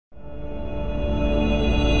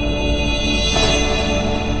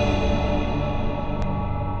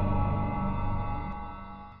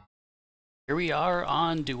we are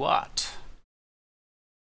on Duat.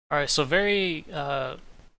 Alright, so very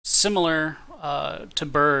similar to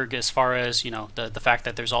Berg as far as, the fact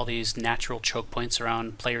that there's all these natural choke points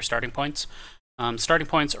around player starting points. Starting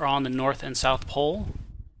points are on the north and south pole,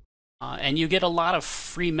 and you get a lot of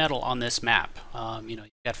free metal on this map. You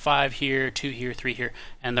got 5 here, 2 here, 3 here,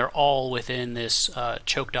 and they're all within this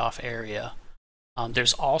choked off area.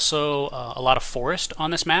 There's also a lot of forest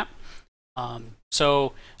on this map.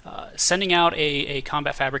 So sending out a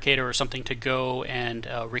combat fabricator or something to go and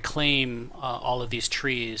reclaim all of these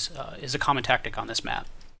trees is a common tactic on this map.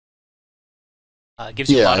 Gives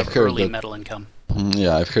you a lot of early metal income.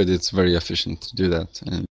 Yeah, I've heard it's very efficient to do that.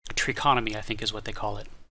 And tree economy, I think, is what they call it.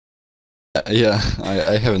 Yeah,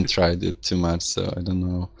 I haven't tried it too much, so I don't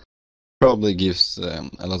know. Probably gives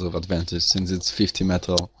a lot of advantage since it's 50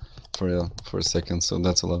 metal for a second, so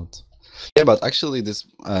that's a lot. Yeah, but actually this,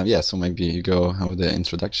 so maybe you go with the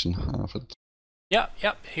introduction for the...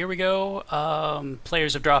 Yep, here we go.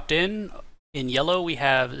 Players have dropped in. In yellow we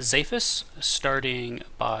have Zaphys, starting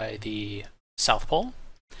by the South Pole.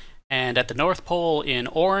 And at the North Pole in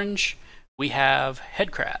orange, we have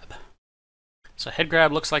Headcrab. So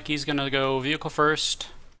Headcrab looks like he's going to go vehicle first.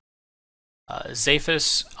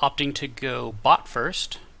 Zaphys opting to go bot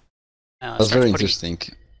first. That's very interesting.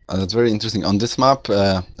 That's very interesting. On this map,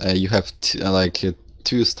 you have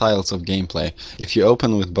two styles of gameplay. If you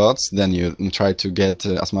open with bots, then you try to get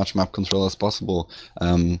as much map control as possible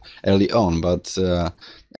early on, but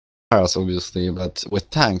cars obviously. But with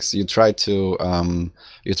tanks, you try to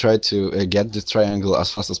get the triangle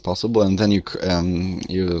as fast as possible, and then you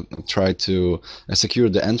try to secure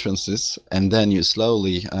the entrances, and then you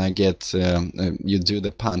slowly you do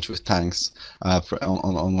the punch with tanks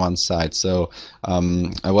on one side. So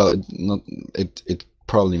it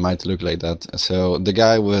probably might look like that. So the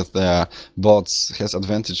guy with bots has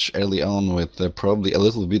advantage early on with probably a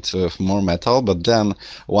little bit of more metal, but then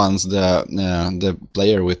once the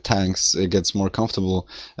player with tanks gets more comfortable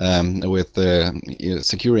with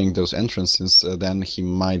securing those entrances, then he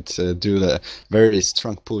might do the very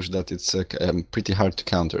strong push that it's pretty hard to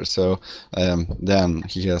counter. So then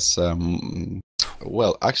he has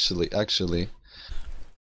actually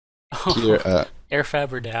here air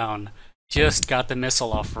fabber down. Just got the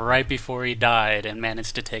missile off right before he died and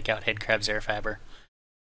managed to take out Headcrab's air fabber.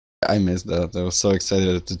 I missed that. I was so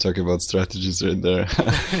excited to talk about strategies right there.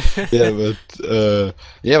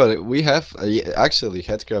 But we have actually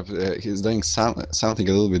Headcrab. He's doing something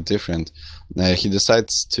a little bit different. He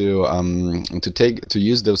decides to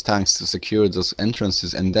use those tanks to secure those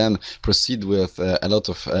entrances and then proceed with a lot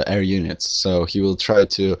of air units. So he will try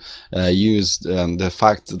to use the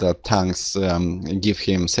fact that tanks give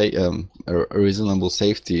him a reasonable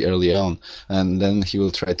safety early on, and then he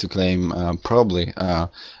will try to claim probably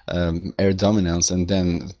air dominance, and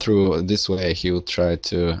then through this way he will try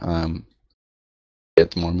to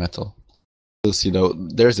get more metal. You'll see though,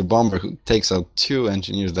 there's a bomber who takes out 2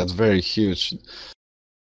 engineers. That's very huge.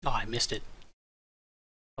 Oh, I missed it.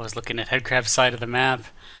 I was looking at Headcrab's side of the map.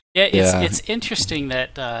 It's interesting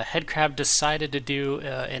that Headcrab decided to do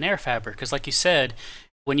an air fabber, because like you said,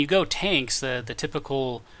 when you go tanks, the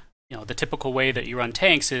typical way that you run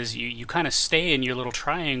tanks is you kind of stay in your little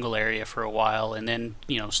triangle area for a while and then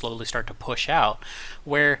slowly start to push out.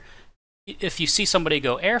 Where if you see somebody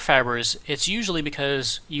go air fabbers, it's usually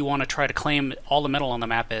because you want to try to claim all the metal on the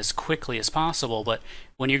map as quickly as possible. But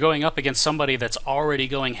when you're going up against somebody that's already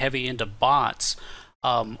going heavy into bots,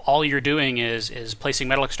 all you're doing is placing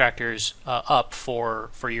metal extractors up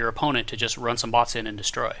for your opponent to just run some bots in and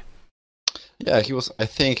destroy. Yeah, I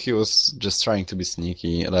think he was just trying to be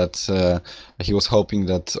sneaky. That he was hoping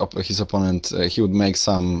that his opponent he would make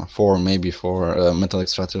some 4 metal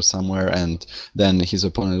extractor somewhere, and then his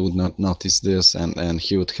opponent would not notice this, and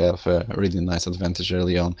he would have a really nice advantage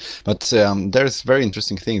early on. But there's very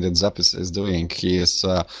interesting thing that zaphys is doing. He is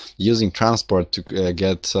using transport to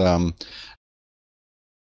get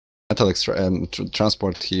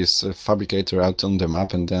transport his fabricator out on the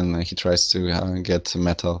map, and then he tries to get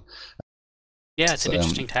metal. Yeah, it's an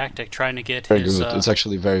interesting tactic, trying to get very good. It's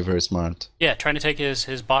actually very, very smart. Yeah, trying to take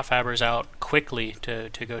his bot fabbers out quickly to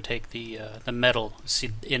go take the metal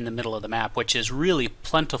in the middle of the map, which is really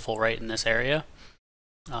plentiful right in this area.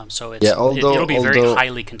 So it'll be very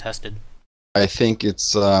highly contested. I think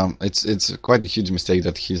it's quite a huge mistake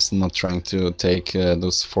that he's not trying to take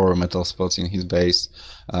those 4 metal spots in his base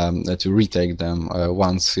to retake them.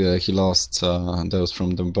 Once he lost those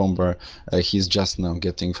from the bomber, he's just now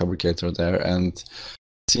getting fabricator there, and it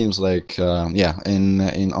seems like on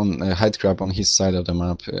Headcrab on his side of the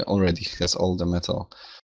map already has all the metal.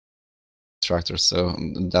 extractors. So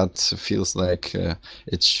that feels like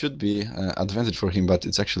it should be advantage for him, but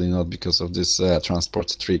it's actually not because of this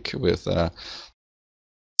transport trick with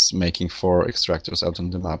making 4 extractors out on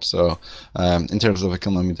the map. So in terms of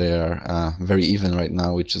economy, they are very even right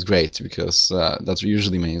now, which is great because that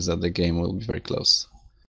usually means that the game will be very close.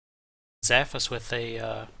 Zaphys with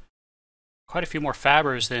a quite a few more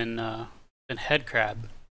fabbers than Headcrab.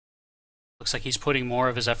 Looks like he's putting more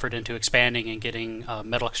of his effort into expanding and getting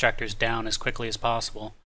metal extractors down as quickly as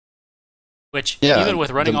possible. Which, even with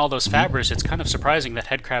running all those fabbers, it's kind of surprising that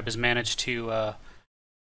Headcrab has managed to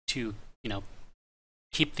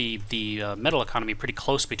keep the metal economy pretty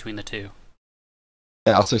close between the two.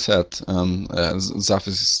 Yeah, as I said,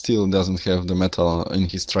 zaphys still doesn't have the metal in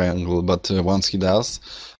his triangle, but once he does,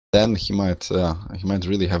 then he might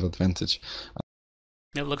really have advantage.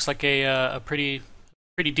 It looks like a pretty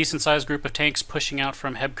decent-sized group of tanks pushing out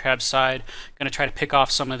from Headcrab's side. Going to try to pick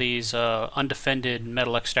off some of these undefended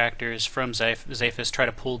metal extractors from zaphys. Try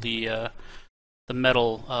to pull the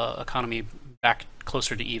metal economy back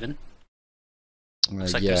closer to even.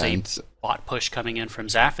 Looks like there's a bot push coming in from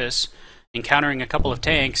zaphys, encountering a couple of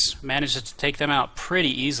tanks, manages to take them out pretty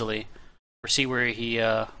easily. We'll see where he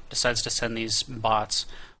decides to send these bots.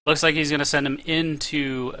 Looks like he's going to send them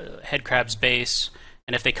into Headcrab's base,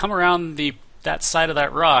 and if they come around that side of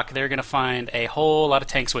that rock, they're going to find a whole lot of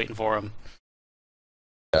tanks waiting for them.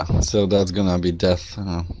 Yeah, so that's gonna be death,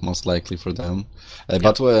 most likely for them.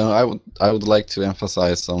 But I would like to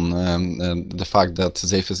emphasize on the fact that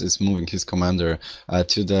zaphys is moving his commander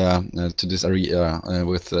to this area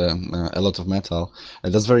with a lot of metal.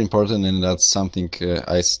 That's very important, and that's something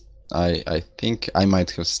I think I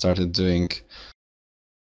might have started doing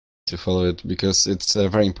to follow it, because it's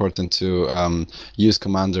very important to use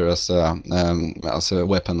commander as a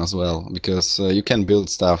weapon as well, because you can build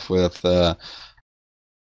stuff with.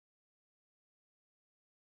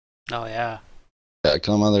 Oh yeah.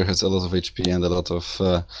 Commander has a lot of HP and a lot of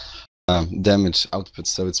damage output,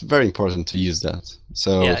 so it's very important to use that.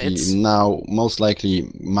 So yeah, he now most likely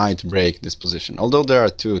might break this position, although there are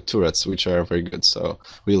 2 turrets which are very good, so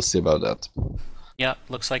we'll see about that. Yeah,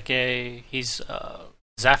 looks like zaphys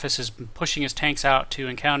is pushing his tanks out to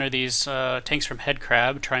encounter these tanks from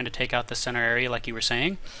Headcrab, trying to take out the center area like you were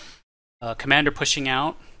saying. Commander pushing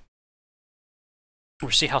out. We'll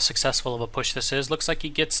see how successful of a push this is. Looks like he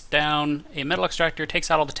gets down a metal extractor, takes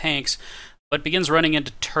out all the tanks, but begins running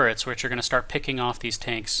into turrets, which are going to start picking off these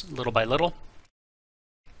tanks little by little.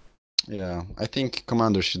 Yeah, I think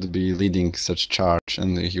Commander should be leading such charge,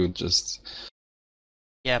 and he would just...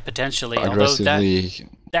 Yeah, potentially. Aggressively... Although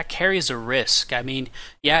that carries a risk. I mean,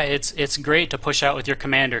 yeah, it's great to push out with your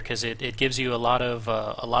commander because it gives you a lot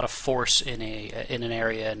of force in an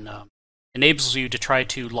area and enables you to try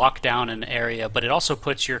to lock down an area, but it also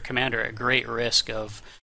puts your commander at great risk of,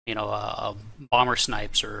 bomber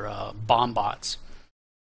snipes or bomb bots.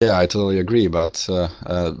 Yeah, I totally agree, but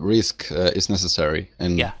risk is necessary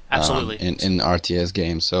in absolutely. In RTS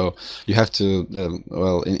games. So you have to,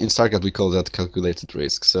 in StarCraft we call that calculated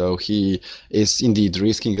risk. So he is indeed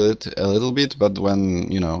risking it a little bit, but when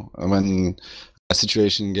a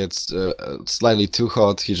situation gets slightly too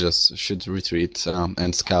hot, he just should retreat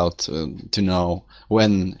and scout to know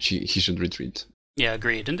when he should retreat. Yeah,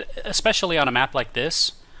 agreed. And especially on a map like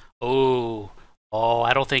this. Oh,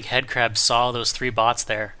 I don't think Headcrab saw those 3 bots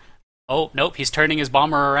there. Oh, nope, he's turning his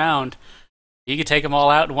bomber around. He could take them all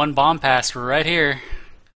out in one bomb pass right here.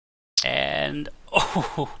 And,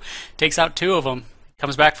 takes out 2 of them.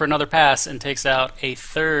 Comes back for another pass and takes out a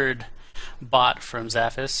 3rd bot from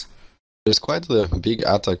zaphys. There's quite a big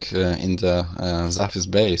attack in the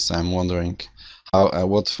zaphys base. I'm wondering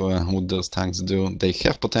what would those tanks do. They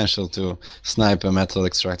have potential to snipe a metal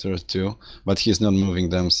extractor too, but he's not moving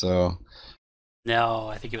them, so... No,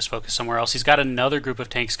 I think he was focused somewhere else. He's got another group of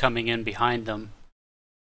tanks coming in behind them.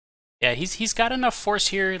 Yeah, he's got enough force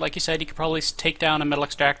here. Like you said, he could probably take down a metal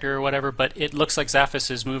extractor or whatever, but it looks like zaphys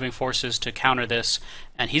is moving forces to counter this,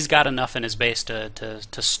 and he's got enough in his base to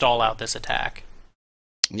stall out this attack.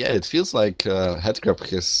 Yeah, it feels like Headcrab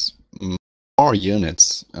has more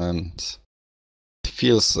units, and it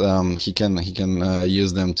feels he can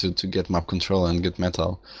use them to get map control and get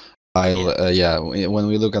metal. While when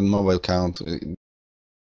we look at mobile count,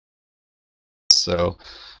 so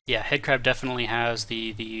yeah, Headcrab definitely has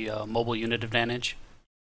the mobile unit advantage.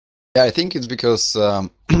 Yeah, I think it's because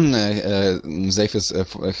zaphys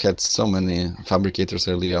had so many fabricators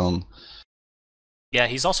early on. Yeah,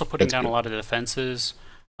 he's also putting down a lot of defenses.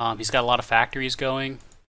 He's got a lot of factories going.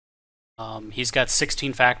 He's got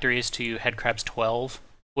 16 factories to Headcrab's 12,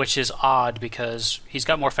 which is odd because he's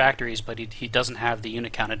got more factories, but he doesn't have the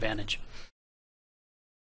unit count advantage.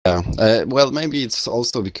 Yeah, well, maybe it's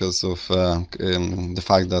also because of the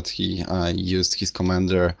fact that he used his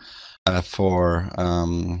commander for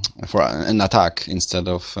an attack instead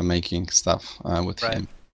of making stuff with Right. him.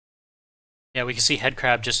 Yeah, we can see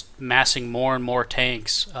Headcrab just massing more and more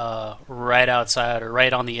tanks right outside or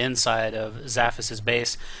right on the inside of Zaphys's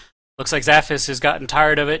base. Looks like Zaphys has gotten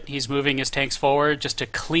tired of it. He's moving his tanks forward just to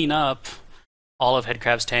clean up all of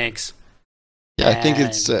Headcrab's tanks. Yeah, I think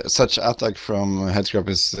it's And such attack from Headcrab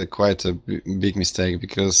is quite a big mistake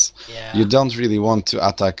because you yeah, don't really want to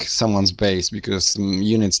attack someone's base because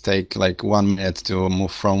units take like 1 minute to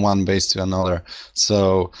move from one base to another.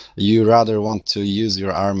 So you rather want to use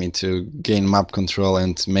your army to gain map control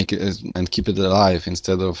and make it and keep it alive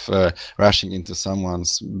instead of rushing into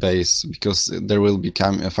someone's base because there will be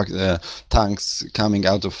tanks coming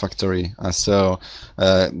out of factory.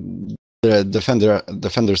 Uh, the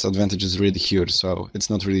defender's advantage is really huge, so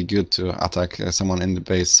it's not really good to attack someone in the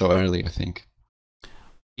base so early, I think.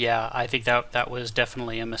 yeah, I think that was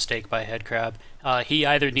definitely a mistake by Headcrab. He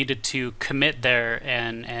either needed to commit there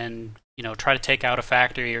and try to take out a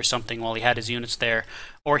factory or something while he had his units there,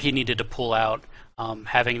 or he needed to pull out.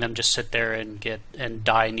 Having them just sit there and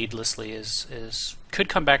die needlessly is could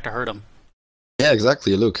come back to hurt him. Yeah,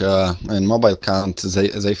 exactly. Look, in mobile count,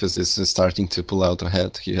 zaphys is starting to pull out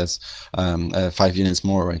ahead. He has 5 units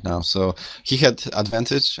more right now, so he had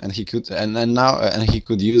advantage, and he could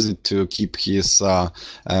use it to keep his metal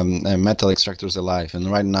extractors alive.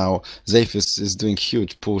 And right now, zaphys is doing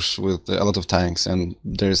huge push with a lot of tanks, and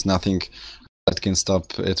there's nothing that can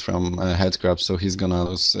stop it from Headcrab, so he's gonna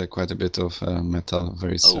lose quite a bit of metal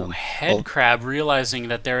very Oh, soon. Well, Headcrab, realizing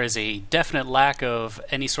that there is a definite lack of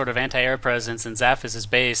any sort of anti-air presence in Zaphys's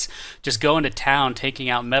base, just going to town, taking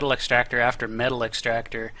out metal extractor after metal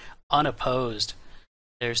extractor, unopposed.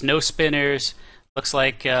 There's no spinners. Looks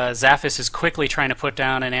like Zaphys is quickly trying to put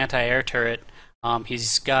down an anti-air turret.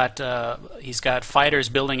 He's got fighters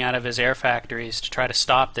building out of his air factories to try to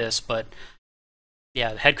stop this, but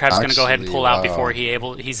yeah, Headcrab's going to go ahead and actually, pull out before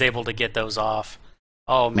wow. he's able to get those off.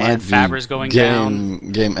 Oh man, Might be Faber's going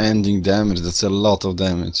down. game ending damage. That's a lot of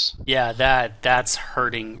damage. Yeah, that's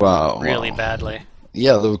hurting Wow, really wow. badly.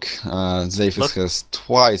 Yeah, look, zaphys Look, has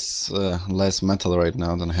twice less metal right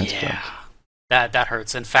now than Headcrab. yeah, that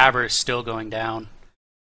hurts, and Faber is still going down.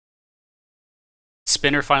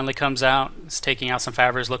 Spinner finally comes out. It's taking out some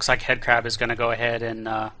Fabers. Looks like Headcrab is going to go ahead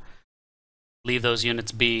and leave those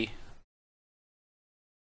units be.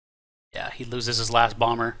 Yeah, he loses his last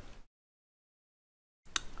bomber.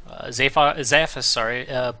 Zaphys, sorry,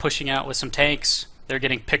 pushing out with some tanks. They're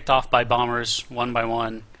getting picked off by bombers one by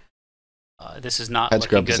one. This is not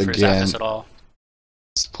looking Headcrab is good for again Zaphys at all.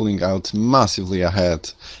 pulling out massively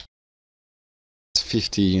ahead. It's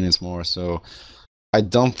 50 units more, so I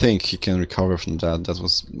don't think he can recover from that. That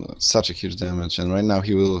was such a huge damage, and right now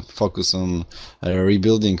he will focus on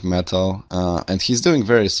rebuilding metal, and he's doing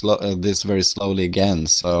this very slowly again.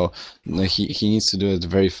 So he needs to do it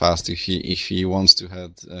very fast if he wants to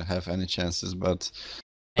have any chances. But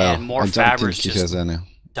And well, more I don't think Fabers he just has any.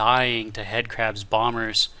 dying to Headcrab's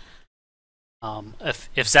bombers. If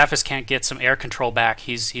Zaphys can't get some air control back,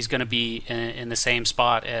 he's going to be in the same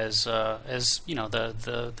spot as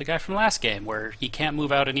the guy from last game, where he can't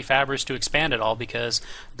move out any Fabers to expand at all because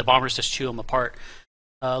the bombers just chew him apart.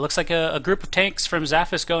 Looks like a group of tanks from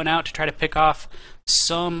Zaphys going out to try to pick off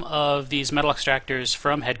some of these metal extractors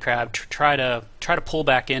from Headcrab to try to pull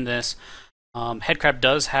back in this. Headcrab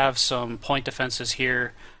does have some point defenses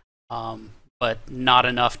here, but not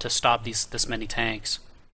enough to stop this many tanks.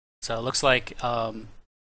 So it looks like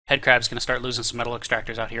Headcrab's going to start losing some metal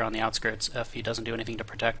extractors out here on the outskirts if he doesn't do anything to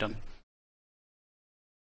protect them.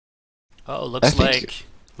 Oh, I think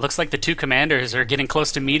looks like the two commanders are getting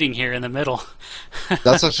close to meeting here in the middle.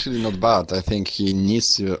 that's actually not bad. I think he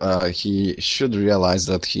should realize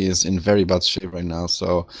that he is in very bad shape right now.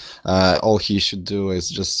 So all he should do is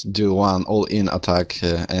just do one all-in attack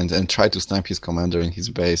and try to snipe his commander in his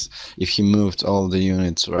base. If he moved all the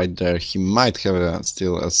units right there, he might have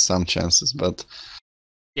still some chances, but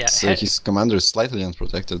Yeah, his commander is slightly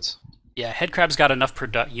unprotected. yeah. Headcrab's got enough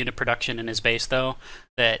unit production in his base though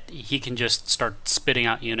that he can just start spitting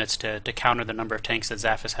out units to counter the number of tanks that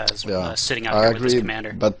Zaphys has Yeah, sitting out I here with his agree,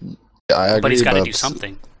 commander. but yeah, I But he's agree, got to do but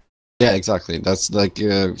something. yeah, exactly. That's like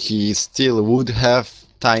he still would have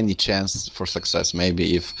tiny chance for success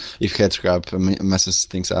maybe if Headcrab messes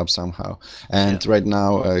things up somehow. Yeah, And right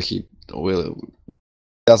now he will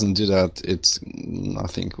doesn't do that. It's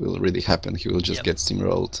nothing will really happen. He will just yep. get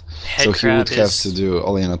steamrolled. So he would Headcrab have to is do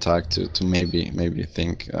all-in attack to maybe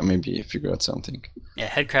think maybe figure out something. Yeah,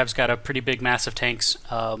 Headcrab's got a pretty big, massive tanks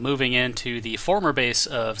moving into the former base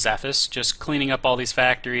of Zaphys, just cleaning up all these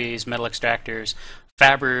factories, metal extractors,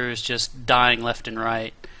 fabbers just dying left and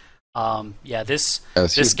right. Yeah, this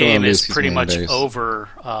game is pretty much over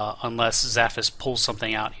unless Zaphys pulls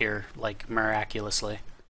something out here, like miraculously.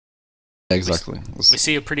 Exactly. We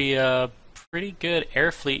see a pretty good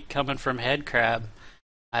air fleet coming from Headcrab.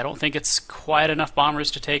 I don't think it's quite enough bombers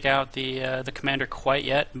to take out the commander quite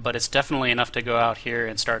yet, but it's definitely enough to go out here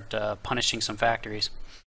and start punishing some factories.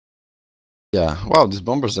 Yeah, wow, these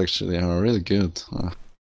bombers actually are really good.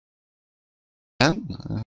 I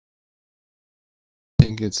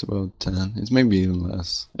think it's about 10. It's maybe even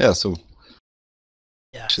less. Yeah, so...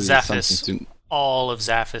 Yeah, Zaphys, all of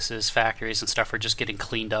Zaphys's factories and stuff are just getting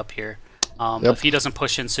cleaned up here. If he doesn't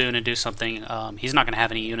push in soon and do something, he's not going to have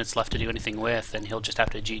any units left to do anything with, and he'll just have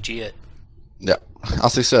to GG it. Yeah,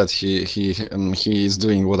 as I said, he is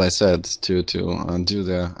doing what I said to do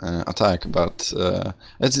the attack, but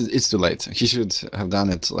it's too late. He should have done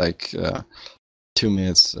it like 2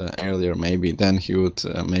 minutes earlier, maybe. Then he would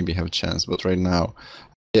maybe have a chance. But right now,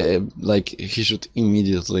 like he should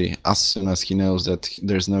immediately, as soon as he knows that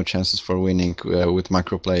there's no chances for winning with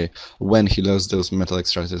macro play, when he lost those metal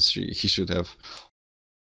extractors, he should have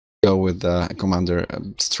go with the commander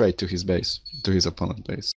straight to his base, to his opponent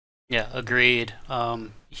base. Yeah, agreed.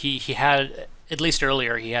 He had, at least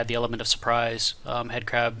earlier, he had the element of surprise.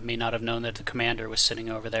 Headcrab may not have known that the commander was sitting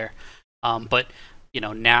over there, but you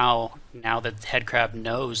know, now that Headcrab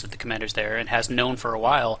knows that the commander's there and has known for a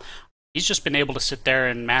while, he's just been able to sit there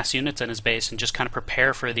and mass units in his base and just kind of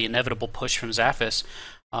prepare for the inevitable push from Zaphys.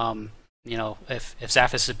 You know, if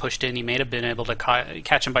Zaphys had pushed in, he may have been able to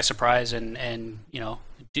catch him by surprise and you know,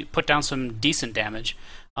 put down some decent damage.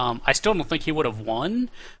 I still don't think he would have won,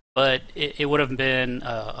 but it would have been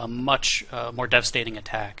a much more devastating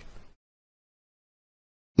attack.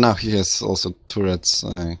 Now he has also turrets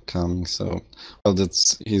coming, so well,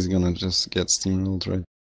 he's gonna just get steamrolled, right?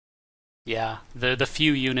 Yeah, the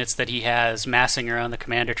few units that he has massing around the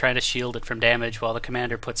commander, trying to shield it from damage, while the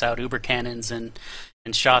commander puts out uber cannons and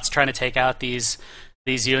shots, trying to take out these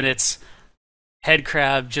units.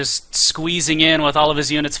 Headcrab just squeezing in with all of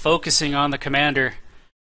his units, focusing on the commander.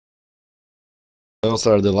 Those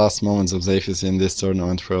are the last moments of zaphys in this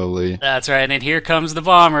tournament, probably. That's right, and here comes the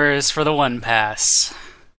bombers for the one pass.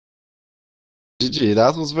 GG,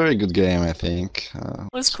 that was a very good game, I think.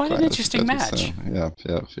 It was quite an interesting match. Yeah.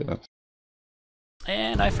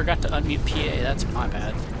 And I forgot to unmute PA, that's my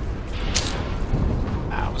bad.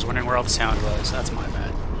 I was wondering where all the sound was, that's my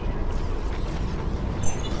bad.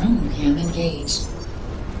 Chrome cam engaged.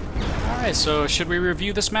 Alright, so should we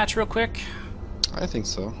review this match real quick? I think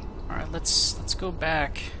so. Alright, let's go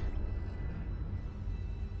back.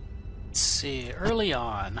 Let's see, early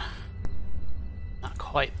on. Not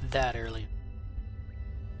quite that early.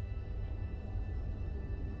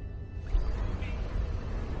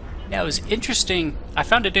 Yeah, it was interesting. I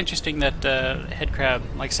found it interesting that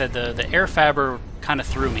Headcrab, like I said, the air fabber kind of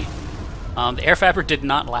threw me. The air fabber did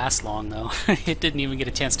not last long, though. It didn't even get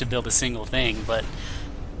a chance to build a single thing, but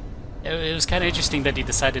it was kind of interesting that he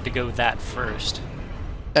decided to go with that first.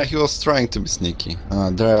 Yeah, he was trying to be sneaky.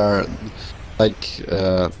 There are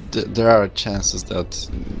there are chances that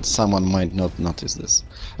someone might not notice this.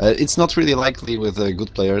 It's not really likely with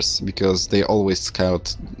good players because they always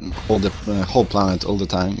scout all the whole planet all the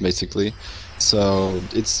time, basically. So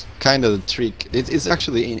it's kind of a trick. It's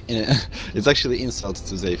actually it's actually insult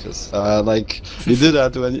to zaphys. Like you do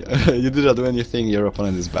that when you think your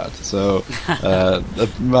opponent is bad. So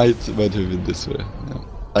that might have been this way. Yeah.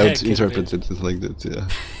 I would interpret it like that.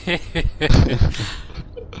 Yeah.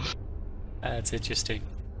 That's interesting.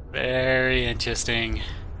 Very interesting.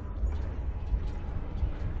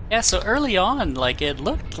 Yeah, so early on, like, it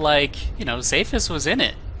looked like, you know, zaphys was in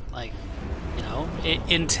it. Like, you know,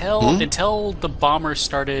 until the bomber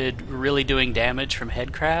started really doing damage from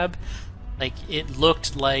Headcrab, like, it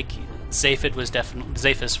looked like zaphys was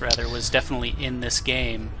definitely in this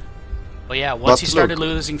game. But yeah, once he started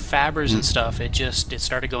losing fabbers and stuff, it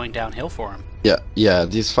started going downhill for him. Yeah,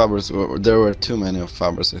 these fabbers there were too many of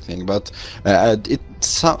fabbers, I think. But I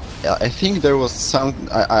think there was some.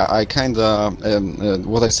 I kind of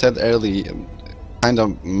what I said early kind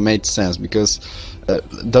of made sense because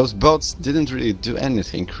those bots didn't really do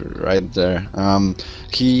anything right there.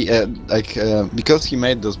 Because he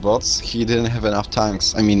made those bots, he didn't have enough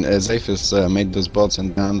tanks. I mean, zaphys made those bots,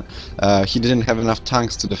 and then he didn't have enough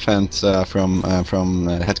tanks to defend from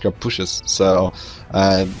Headcrab pushes. So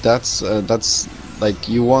that's like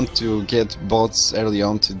you want to get bots early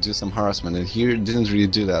on to do some harassment, and here didn't really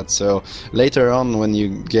do that. So later on, when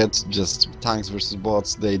you get just tanks versus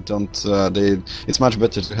bots, they don't. It's much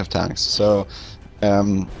better to have tanks. So.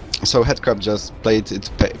 So Headcrab just played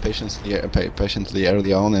it patiently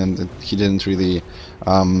early on, and he didn't really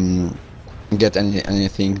get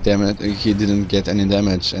anything damage. He didn't get any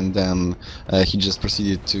damage, and then he just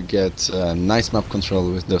proceeded to get nice map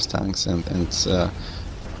control with those tanks, and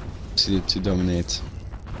proceeded to dominate.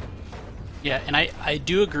 Yeah, and I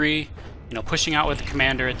do agree. You know, pushing out with the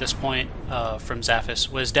commander at this point from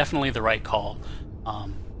zaphys was definitely the right call.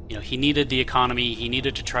 You know, he needed the economy. He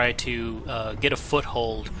needed to try to get a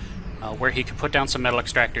foothold where he could put down some metal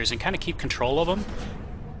extractors and kind of keep control of them.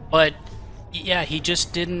 But yeah, he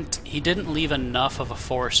just didn't. He didn't leave enough of a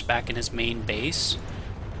force back in his main base,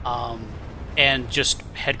 and just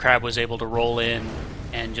Headcrab was able to roll in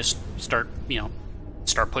and just start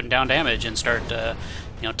putting down damage and start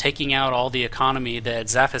taking out all the economy that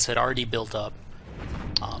zaphys had already built up.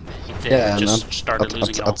 Yeah, just started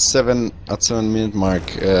losing it all. At 7-minute mark,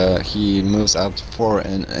 he moves out 4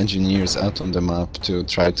 engineers out on the map to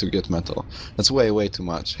try to get metal. That's way too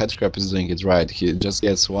much. Headcrab is doing it right. He just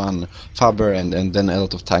gets 1 Faber and then a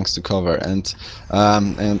lot of tanks to cover. And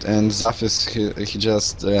zaphys, he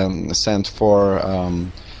just sent 4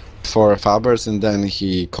 Fabers, and then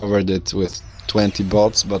he covered it with 20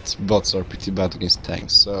 bots. But bots are pretty bad against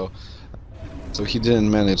tanks. So he didn't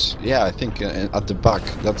manage. Yeah, I think at the back,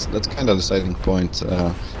 that's kind of deciding point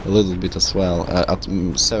a little bit as well. At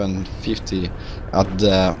 750, at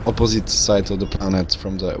the opposite side of the planet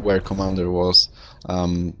from where commander was,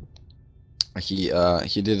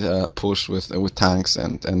 he did push with tanks,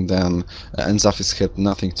 and then zaphys had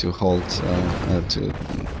nothing to hold to.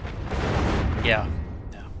 Yeah.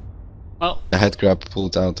 Well, the Headcrab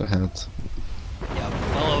pulled out ahead. Yeah.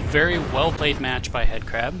 Well, a very well played match by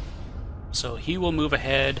Headcrab. So he will move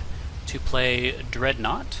ahead to play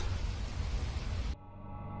Dreadnought.